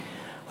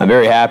I'm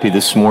very happy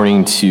this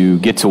morning to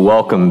get to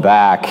welcome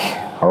back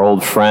our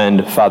old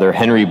friend, Father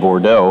Henry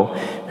Bordeaux,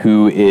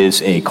 who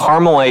is a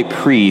Carmelite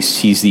priest.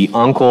 He's the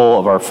uncle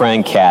of our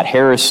friend Kat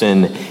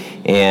Harrison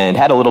and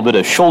had a little bit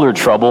of shoulder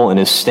trouble and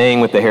is staying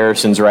with the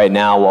Harrisons right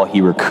now while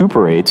he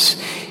recuperates.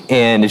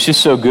 And it's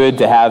just so good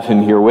to have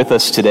him here with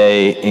us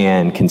today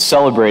and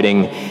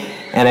celebrating.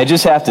 And I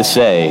just have to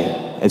say,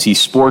 as he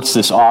sports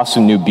this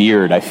awesome new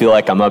beard, I feel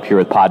like I'm up here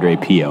with Padre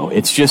Pio.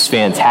 It's just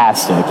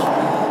fantastic.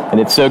 And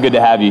it's so good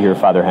to have you here,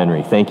 Father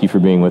Henry. Thank you for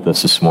being with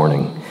us this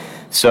morning.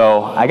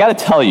 So I got to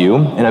tell you,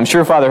 and I'm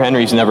sure Father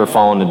Henry's never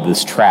fallen into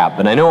this trap,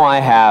 but I know I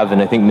have,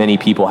 and I think many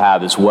people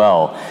have as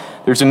well.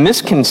 There's a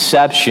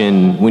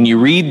misconception when you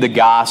read the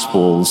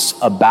Gospels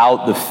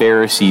about the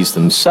Pharisees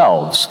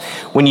themselves.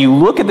 When you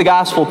look at the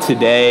Gospel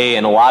today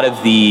and a lot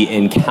of the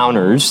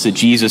encounters that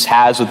Jesus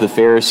has with the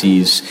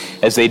Pharisees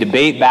as they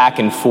debate back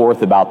and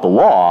forth about the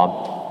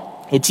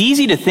law, it's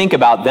easy to think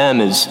about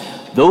them as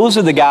those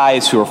are the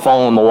guys who are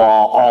following the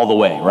law all the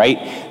way,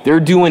 right? They're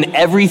doing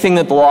everything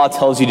that the law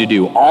tells you to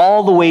do,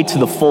 all the way to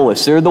the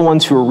fullest. They're the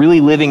ones who are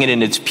really living it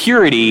in its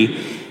purity.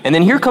 And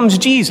then here comes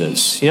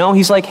Jesus.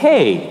 He's like,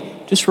 hey,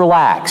 just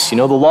relax.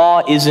 The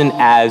law isn't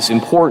as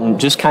important.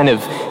 Just kind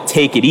of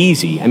take it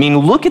easy.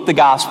 Look at the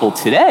gospel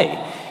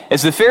today.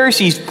 As the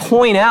Pharisees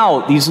point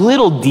out these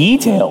little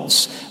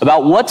details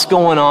about what's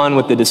going on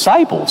with the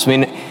disciples.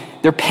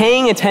 They're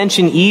paying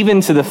attention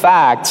even to the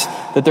fact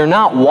that they're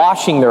not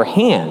washing their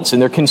hands,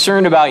 and they're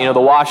concerned about,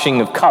 the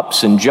washing of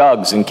cups and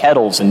jugs and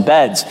kettles and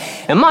beds.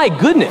 And my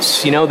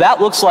goodness,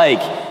 that looks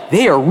like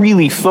they are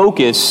really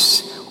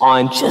focused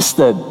on just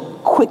the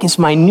quickest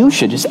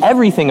minutia, just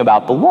everything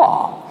about the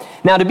law.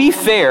 Now, to be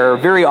fair,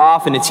 very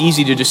often it's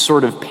easy to just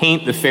sort of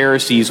paint the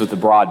Pharisees with a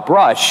broad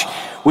brush,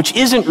 which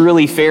isn't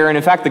really fair, and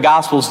in fact, the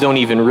Gospels don't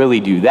even really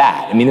do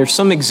that. There's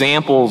some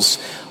examples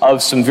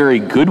of some very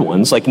good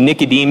ones, like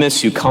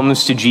Nicodemus, who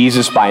comes to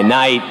Jesus by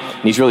night,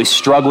 and he's really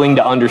struggling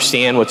to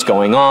understand what's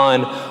going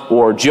on,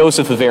 or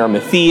Joseph of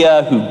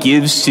Arimathea, who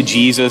gives to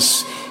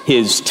Jesus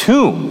his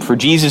tomb for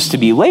Jesus to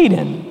be laid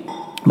in.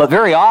 But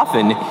very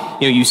often,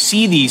 you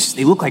see these,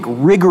 they look like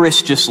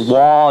rigorous just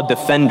law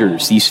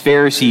defenders, these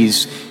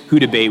Pharisees who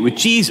debate with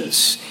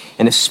Jesus,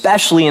 and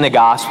especially in a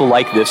gospel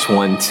like this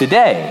one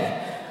today.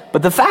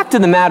 But the fact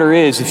of the matter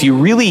is, if you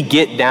really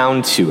get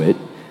down to it,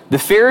 the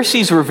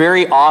Pharisees were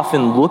very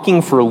often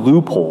looking for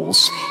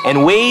loopholes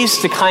and ways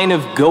to kind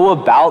of go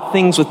about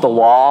things with the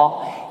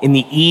law in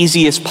the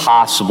easiest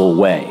possible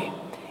way.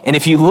 And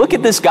if you look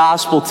at this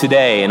gospel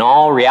today, in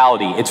all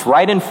reality, it's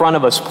right in front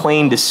of us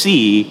plain to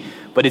see,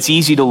 but it's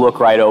easy to look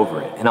right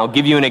over it. And I'll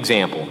give you an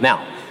example.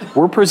 Now,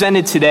 we're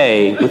presented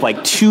today with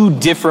like two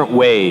different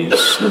ways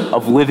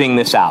of living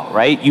this out,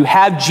 right? You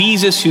have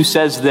Jesus who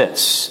says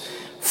this: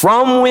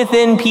 from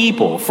within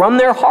people, from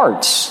their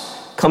hearts,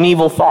 come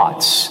evil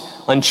thoughts,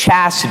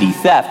 unchastity,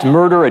 theft,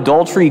 murder,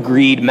 adultery,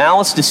 greed,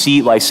 malice,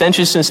 deceit,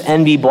 licentiousness,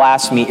 envy,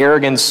 blasphemy,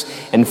 arrogance,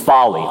 and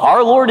folly.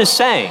 Our Lord is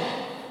saying,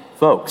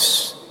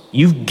 folks,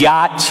 you've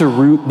got to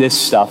root this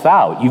stuff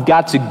out. You've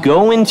got to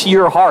go into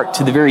your heart,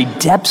 to the very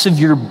depths of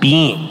your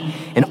being.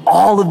 And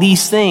all of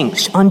these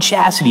things,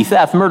 unchastity,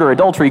 theft, murder,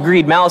 adultery,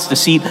 greed, malice,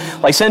 deceit,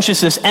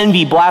 licentiousness,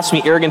 envy,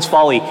 blasphemy, arrogance,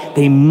 folly,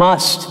 they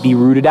must be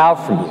rooted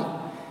out from you.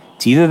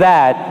 It's either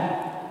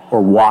that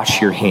or wash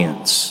your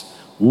hands.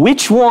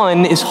 Which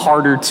one is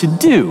harder to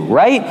do,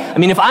 right?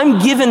 If I'm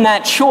given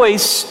that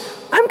choice,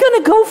 I'm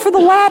going to go for the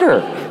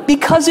latter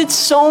because it's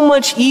so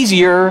much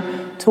easier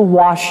to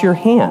wash your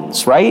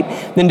hands,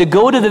 right? Than to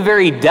go to the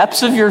very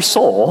depths of your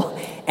soul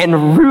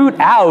and root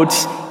out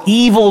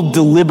evil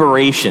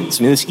deliberations.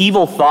 This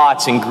evil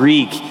thoughts in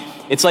Greek,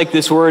 it's like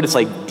this word, it's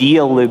like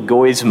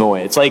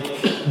dialogoismoi. It's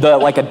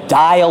like a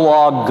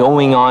dialogue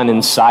going on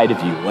inside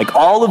of you. Like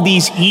all of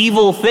these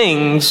evil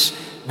things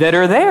that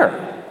are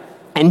there.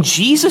 And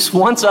Jesus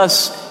wants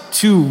us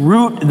to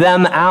root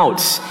them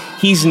out.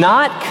 He's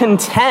not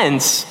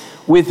content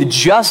with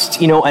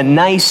just, a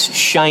nice,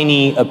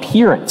 shiny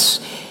appearance.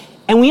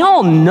 And we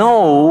all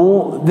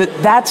know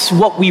that that's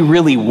what we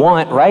really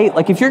want, right?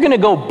 Like if you're going to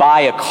go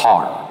buy a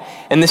car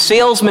and the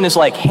salesman is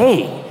like,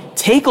 hey,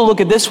 take a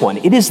look at this one.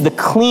 It is the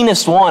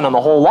cleanest one on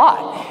the whole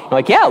lot. You're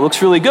like, yeah, it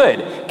looks really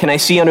good. Can I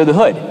see under the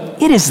hood?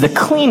 It is the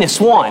cleanest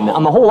one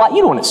on the whole lot. You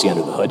don't want to see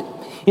under the hood.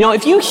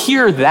 If you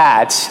hear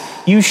that,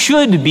 you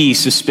should be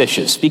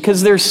suspicious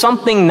because there's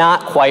something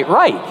not quite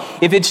right.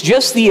 If it's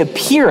just the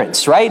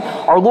appearance, right?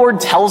 Our Lord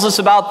tells us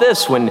about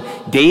this when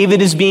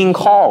David is being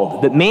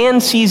called, that man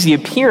sees the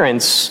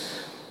appearance,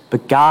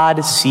 but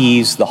God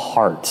sees the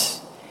heart.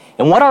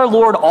 And what our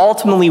Lord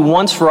ultimately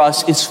wants for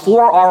us is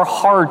for our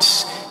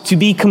hearts to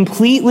be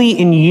completely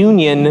in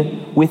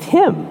union with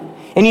Him.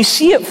 And you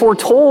see it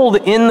foretold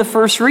in the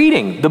first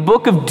reading. The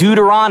book of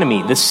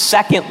Deuteronomy, the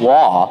second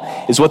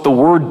law, is what the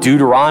word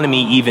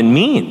Deuteronomy even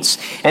means.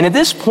 And at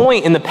this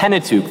point in the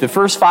Pentateuch, the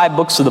first 5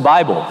 books of the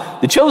Bible,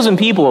 the chosen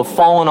people have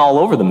fallen all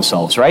over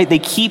themselves, right? They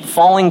keep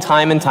falling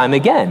time and time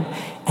again.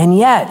 And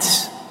yet,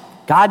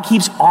 God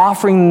keeps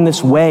offering them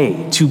this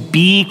way to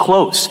be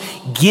close,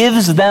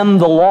 gives them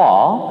the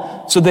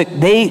law so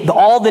that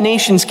all the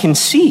nations can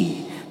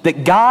see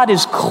that God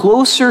is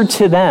closer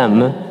to them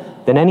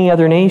than any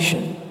other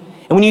nation.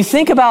 And when you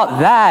think about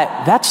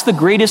that, that's the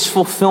greatest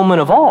fulfillment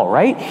of all,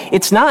 right?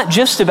 It's not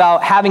just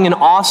about having an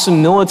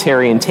awesome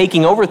military and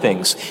taking over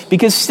things,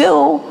 because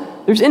still,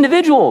 there's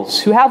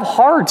individuals who have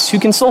hearts who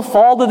can still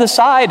fall to the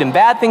side and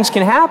bad things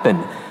can happen.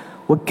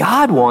 What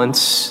God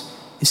wants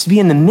is to be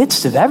in the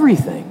midst of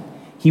everything.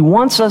 He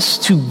wants us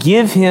to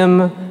give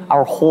him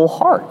our whole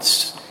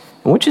hearts.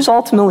 And which is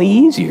ultimately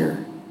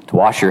easier, to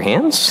wash your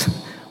hands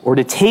or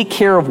to take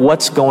care of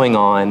what's going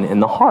on in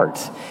the heart?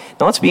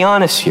 Now, let's be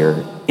honest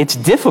here. It's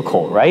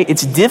difficult, right?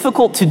 It's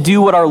difficult to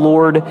do what our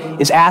Lord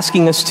is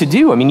asking us to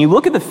do. I mean, you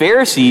look at the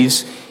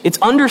Pharisees, it's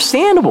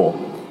understandable.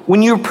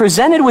 When you're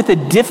presented with a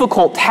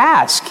difficult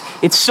task,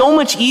 it's so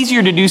much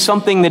easier to do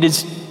something that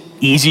is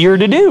easier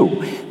to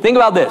do. Think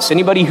about this.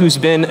 Anybody who's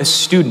been a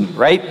student,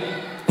 right?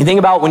 You think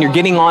about when you're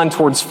getting on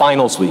towards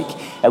finals week.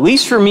 At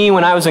least for me,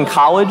 when I was in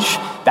college,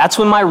 that's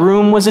when my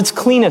room was its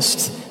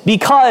cleanest.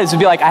 Because it'd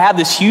be like, I have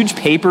this huge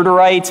paper to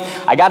write.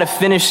 I got to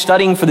finish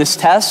studying for this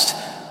test.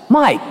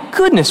 My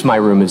goodness, my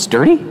room is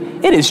dirty.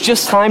 It is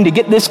just time to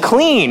get this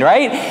clean,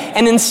 right?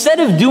 And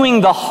instead of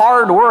doing the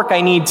hard work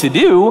I need to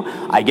do,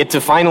 I get to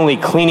finally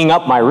cleaning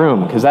up my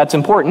room because that's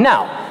important.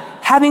 Now,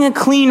 having a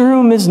clean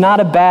room is not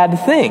a bad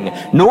thing,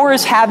 nor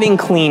is having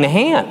clean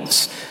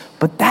hands.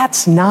 But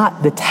that's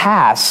not the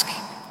task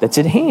that's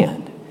at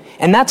hand.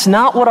 And that's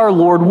not what our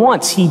Lord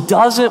wants. He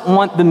doesn't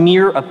want the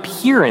mere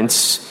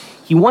appearance.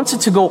 He wants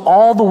it to go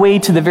all the way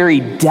to the very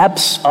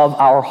depths of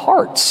our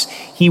hearts.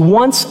 He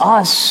wants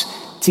us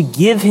to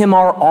give him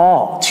our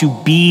all, to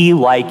be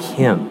like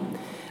him.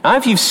 I don't know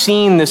if you've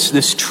seen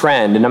this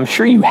trend, and I'm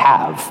sure you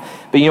have,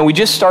 but we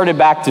just started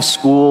back to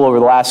school over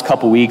the last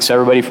couple weeks,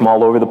 everybody from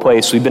all over the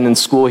place. We've been in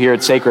school here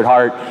at Sacred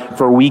Heart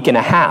for a week and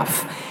a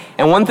half.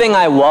 And one thing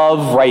I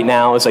love right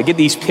now is I get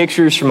these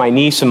pictures from my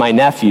niece and my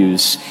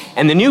nephews,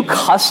 and the new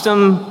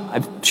custom,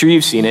 I'm sure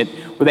you've seen it,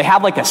 where they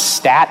have like a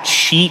stat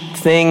sheet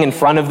thing in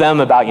front of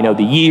them about,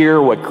 the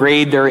year, what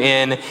grade they're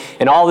in,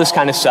 and all this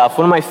kind of stuff.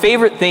 One of my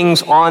favorite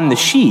things on the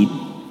sheet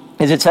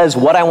is it says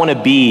what I want to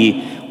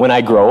be when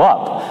I grow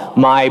up.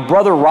 My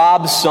brother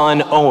Rob's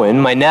son, Owen,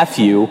 my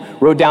nephew,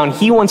 wrote down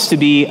he wants to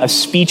be a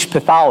speech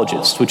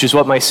pathologist, which is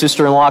what my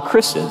sister-in-law,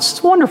 Chris, is.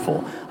 It's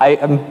wonderful.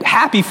 I'm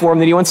happy for him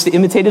that he wants to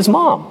imitate his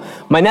mom.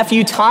 My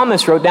nephew,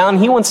 Thomas, wrote down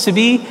he wants to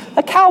be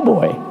a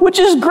cowboy, which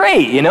is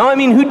great,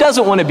 who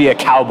doesn't want to be a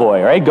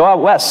cowboy, right? Go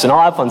out west and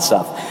all that fun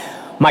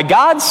stuff. My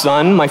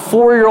godson, my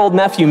 4-year-old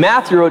nephew,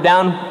 Matthew, wrote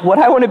down what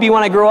I want to be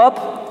when I grow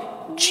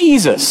up,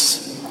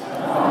 Jesus.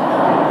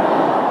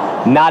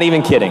 Not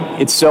even kidding.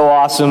 It's so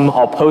awesome.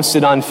 I'll post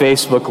it on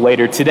Facebook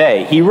later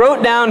today. He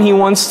wrote down he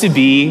wants to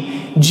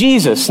be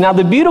Jesus. Now,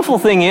 the beautiful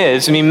thing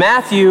is,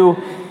 Matthew,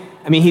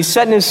 he's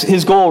setting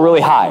his goal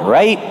really high,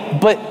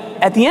 right? But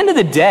at the end of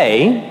the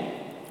day,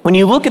 when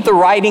you look at the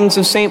writings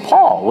of St.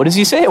 Paul, what does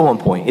he say at one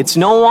point? It's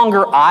no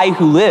longer I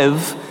who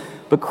live,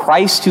 but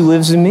Christ who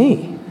lives in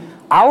me.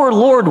 Our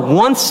Lord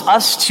wants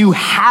us to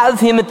have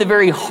him at the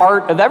very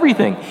heart of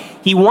everything.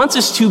 He wants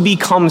us to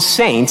become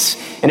saints.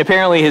 And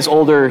apparently his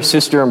older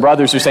sister and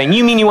brothers are saying,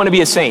 you mean you want to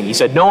be a saint? He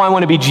said, no, I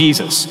want to be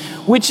Jesus,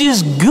 which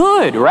is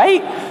good,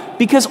 right?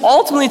 Because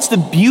ultimately it's the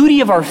beauty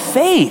of our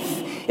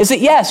faith is that,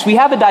 yes, we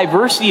have a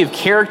diversity of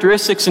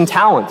characteristics and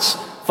talents.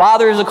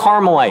 Father is a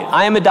Carmelite.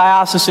 I am a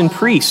diocesan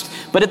priest.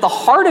 But at the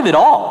heart of it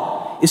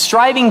all is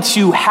striving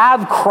to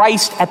have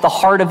Christ at the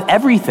heart of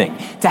everything,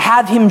 to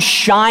have him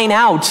shine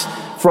out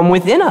from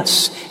within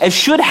us, as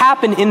should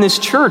happen in this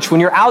church.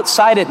 When you're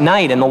outside at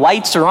night and the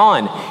lights are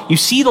on, you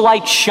see the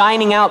light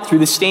shining out through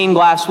the stained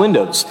glass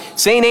windows.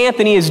 St.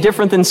 Anthony is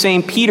different than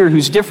St. Peter,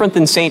 who's different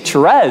than St.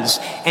 Therese,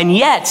 and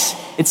yet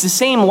it's the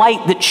same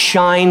light that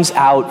shines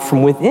out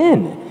from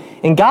within.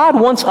 And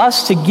God wants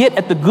us to get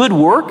at the good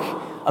work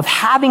of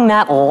having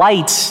that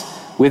light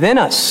within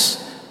us,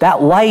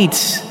 that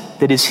light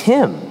that is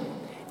him.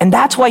 And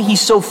that's why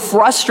he's so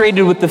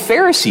frustrated with the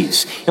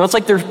Pharisees. It's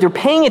like they're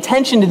paying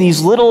attention to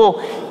these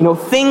little,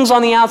 things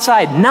on the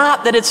outside.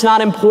 Not that it's not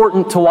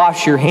important to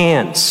wash your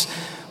hands.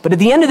 But at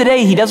the end of the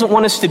day, he doesn't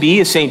want us to be,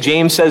 as St.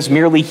 James says,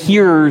 merely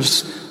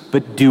hearers,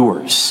 but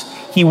doers.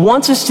 He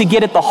wants us to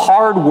get at the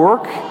hard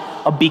work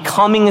of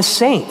becoming a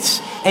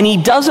saint. And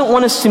he doesn't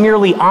want us to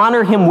merely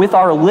honor him with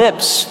our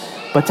lips,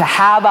 but to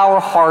have our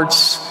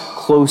hearts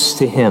close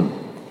to him.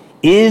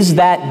 Is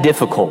that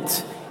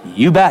difficult?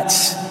 You bet.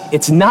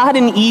 It's not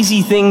an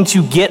easy thing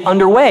to get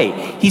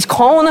underway. He's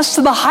calling us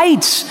to the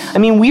heights.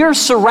 We are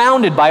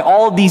surrounded by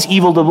all of these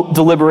evil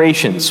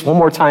deliberations. One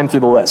more time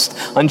through the list.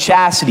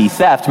 Unchastity,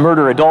 theft,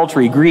 murder,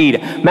 adultery,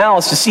 greed,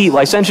 malice, deceit,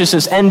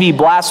 licentiousness, envy,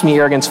 blasphemy,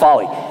 arrogance,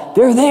 folly.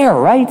 They're there,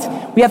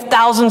 right? We have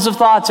thousands of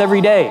thoughts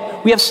every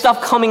day. We have stuff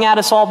coming at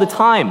us all the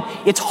time.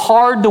 It's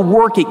hard to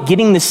work at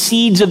getting the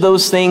seeds of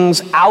those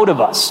things out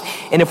of us.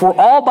 And if we're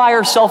all by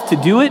ourselves to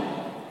do it,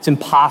 it's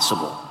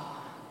impossible.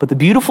 But the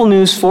beautiful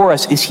news for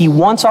us is he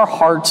wants our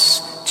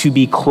hearts to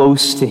be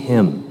close to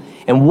him.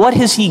 And what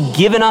has he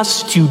given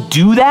us to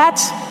do that?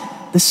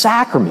 The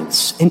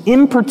sacraments. And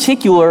in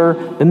particular,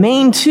 the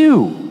main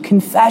two,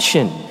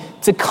 confession,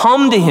 to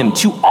come to him,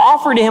 to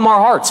offer to him our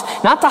hearts,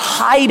 not to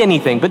hide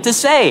anything, but to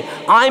say,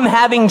 I'm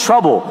having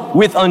trouble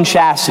with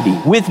unchastity,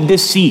 with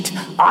deceit.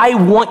 I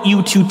want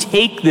you to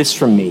take this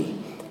from me.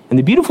 And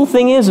the beautiful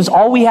thing is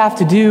all we have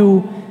to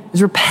do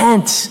is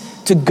repent,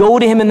 to go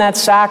to him in that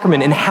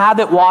sacrament and have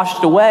it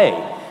washed away.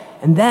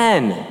 And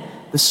then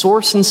the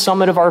source and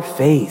summit of our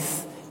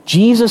faith,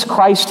 Jesus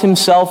Christ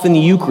himself in the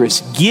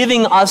Eucharist,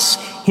 giving us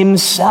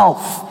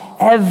himself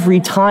every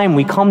time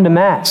we come to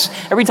Mass.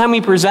 Every time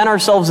we present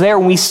ourselves there,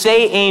 when we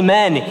say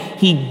amen,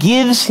 he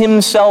gives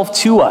himself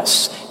to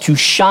us to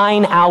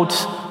shine out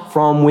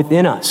from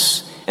within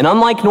us. And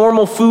unlike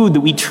normal food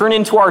that we turn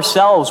into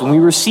ourselves, when we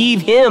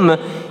receive him,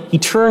 he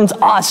turns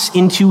us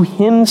into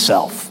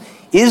himself.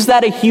 Is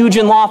that a huge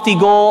and lofty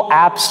goal?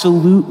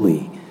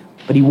 Absolutely.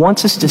 But he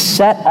wants us to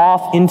set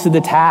off into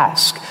the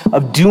task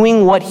of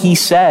doing what he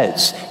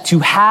says, to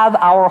have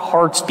our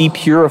hearts be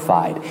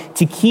purified,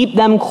 to keep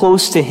them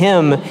close to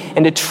him,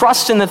 and to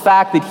trust in the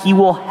fact that he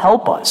will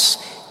help us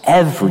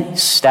every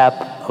step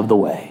of the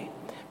way.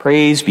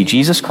 Praise be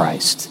Jesus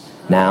Christ,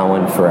 now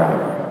and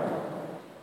forever.